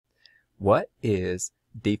What is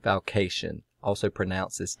defalcation, also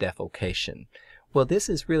pronounced as defalcation? Well, this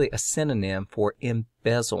is really a synonym for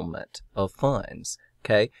embezzlement of funds.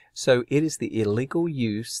 Okay, so it is the illegal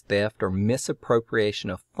use, theft, or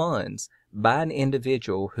misappropriation of funds by an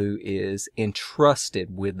individual who is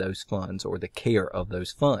entrusted with those funds or the care of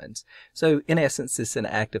those funds. So in essence, it's an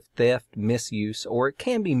act of theft, misuse, or it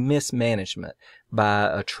can be mismanagement by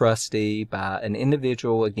a trustee, by an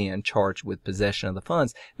individual, again, charged with possession of the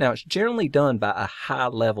funds. Now, it's generally done by a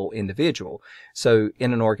high-level individual. So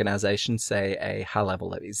in an organization, say a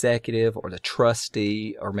high-level executive or the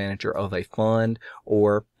trustee or manager of a fund,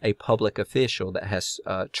 or a public official that has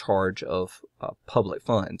charge of public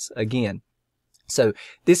funds. Again, so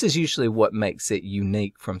this is usually what makes it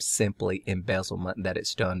unique from simply embezzlement, that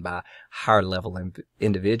it's done by higher level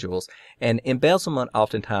individuals. And embezzlement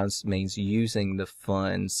oftentimes means using the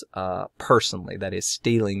funds personally, that is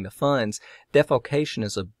stealing the funds. Defalcation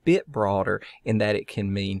is a bit broader in that it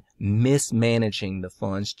can mean mismanaging the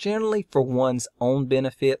funds, generally for one's own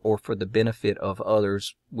benefit or for the benefit of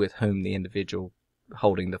others with whom the individual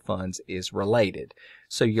holding the funds is related.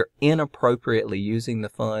 So you're inappropriately using the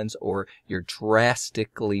funds or you're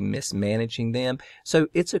drastically mismanaging them. So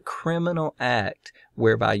it's a criminal act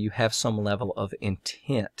whereby you have some level of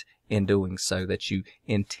intent in doing so, that you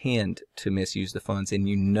intend to misuse the funds and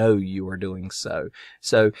you know you are doing so.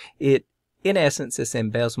 So in essence, it's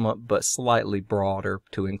embezzlement, but slightly broader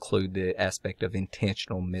to include the aspect of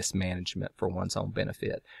intentional mismanagement for one's own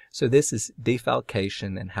benefit. So this is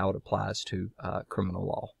defalcation and how it applies to criminal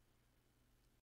law.